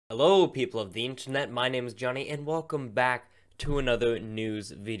Hello people of the internet, my name is Johnny and welcome back to another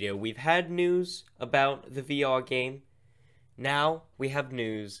news video. We've had news about the VR game, now we have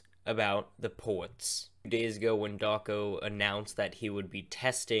news about the ports. 2 days ago when Darko announced that he would be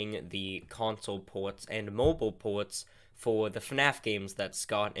testing the console ports and mobile ports for the FNaF games that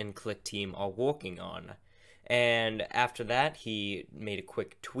Scott and ClickTeam are working on. And after that, he made a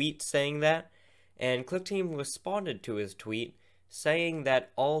quick tweet saying that, and ClickTeam responded to his tweet saying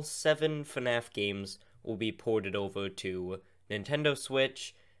that all 7 FNaF games will be ported over to Nintendo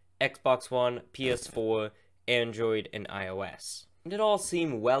Switch, Xbox One, PS4, Android, and iOS. And it all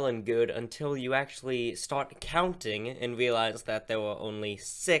seemed well and good until you actually start counting and realize that there were only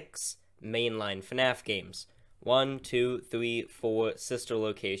 6 mainline FNaF games. 1, 2, 3, 4, Sister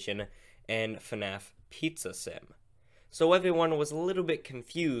Location, and FNaF Pizza Sim. So everyone was a little bit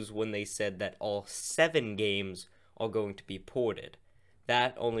confused when they said that all 7 games are going to be ported,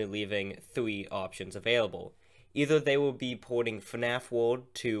 that only leaving 3 options available. Either they will be porting FNaF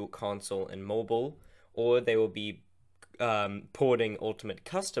World to console and mobile, or they will be porting Ultimate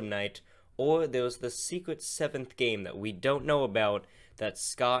Custom Night, or there's the secret 7th game that we don't know about that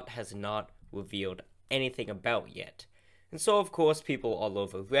Scott has not revealed anything about yet. And so of course people all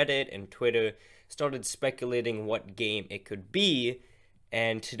over Reddit and Twitter started speculating what game it could be,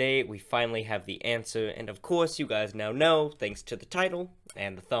 and today we finally have the answer, and of course you guys now know thanks to the title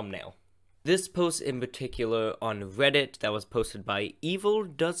and the thumbnail. This post in particular on Reddit that was posted by Evil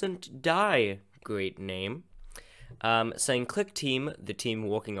Doesn't Die, great name, saying ClickTeam, the team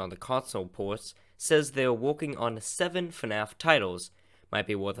working on the console ports, says they're working on 7 FNaF titles. Might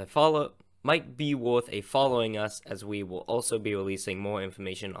be worth a following us, as we will also be releasing more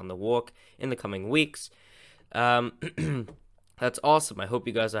information on the work in the coming weeks. That's awesome. I hope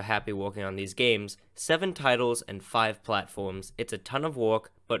you guys are happy working on these games. 7 titles and 5 platforms. It's a ton of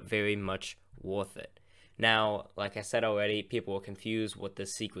work, but very much worth it. Now, like I said already, people were confused what the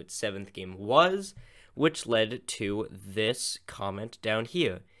secret 7th game was, which led to this comment down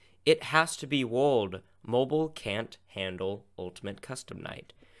here. It has to be World. Mobile can't handle Ultimate Custom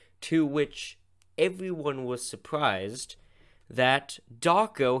Night. To which everyone was surprised that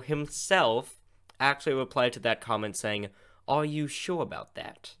Darko himself actually replied to that comment saying, "Are you sure about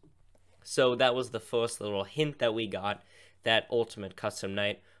that?" So that was the first little hint that we got that Ultimate Custom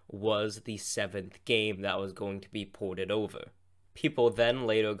Night was the 7th game that was going to be ported over. People then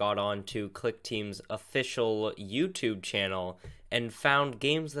later got on to ClickTeam's official YouTube channel and found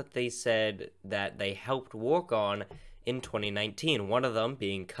games that they said that they helped work on in 2019, one of them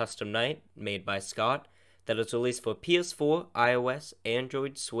being Custom Night, made by Scott, that is released for PS4, iOS,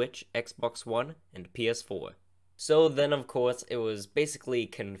 Android, Switch, Xbox One, and PS4. So then, of course, it was basically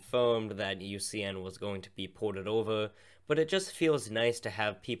confirmed that UCN was going to be ported over, but it just feels nice to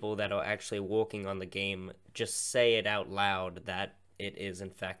have people that are actually working on the game just say it out loud that it is in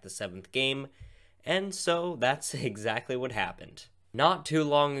fact the 7th game, and so that's exactly what happened. Not too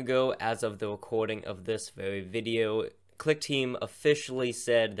long ago, as of the recording of this very video, ClickTeam officially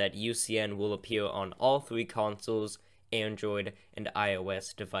said that UCN will appear on all 3 consoles, Android, and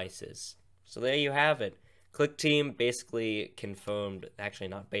iOS devices. So there you have it. ClickTeam basically confirmed, actually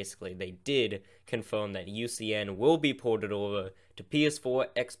not basically, they did confirm that UCN will be ported over to PS4,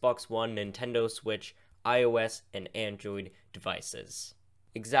 Xbox One, Nintendo Switch, iOS, and Android devices.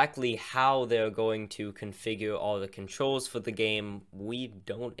 Exactly how they're going to configure all the controls for the game, we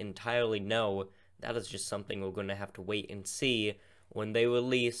don't entirely know. That is just something we're going to have to wait and see when they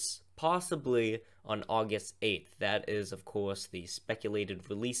release, possibly on August 8th. That is, of course, the speculated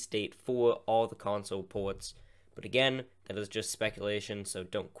release date for all the console ports. But again, that is just speculation, so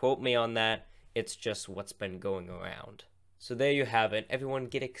don't quote me on that. It's just what's been going around. So there you have it. Everyone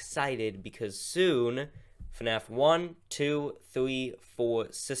get excited because soon FNaF 1, 2, 3, 4,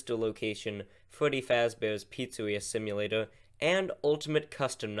 Sister Location, Freddy Fazbear's Pizzeria Simulator, and Ultimate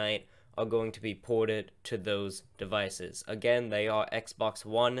Custom Night are going to be ported to those devices. Again, they are Xbox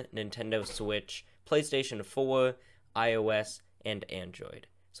One, Nintendo Switch, PlayStation 4, iOS, and Android.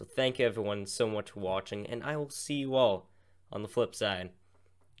 So thank you everyone so much for watching, and I will see you all on the flip side.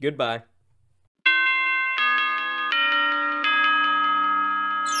 Goodbye.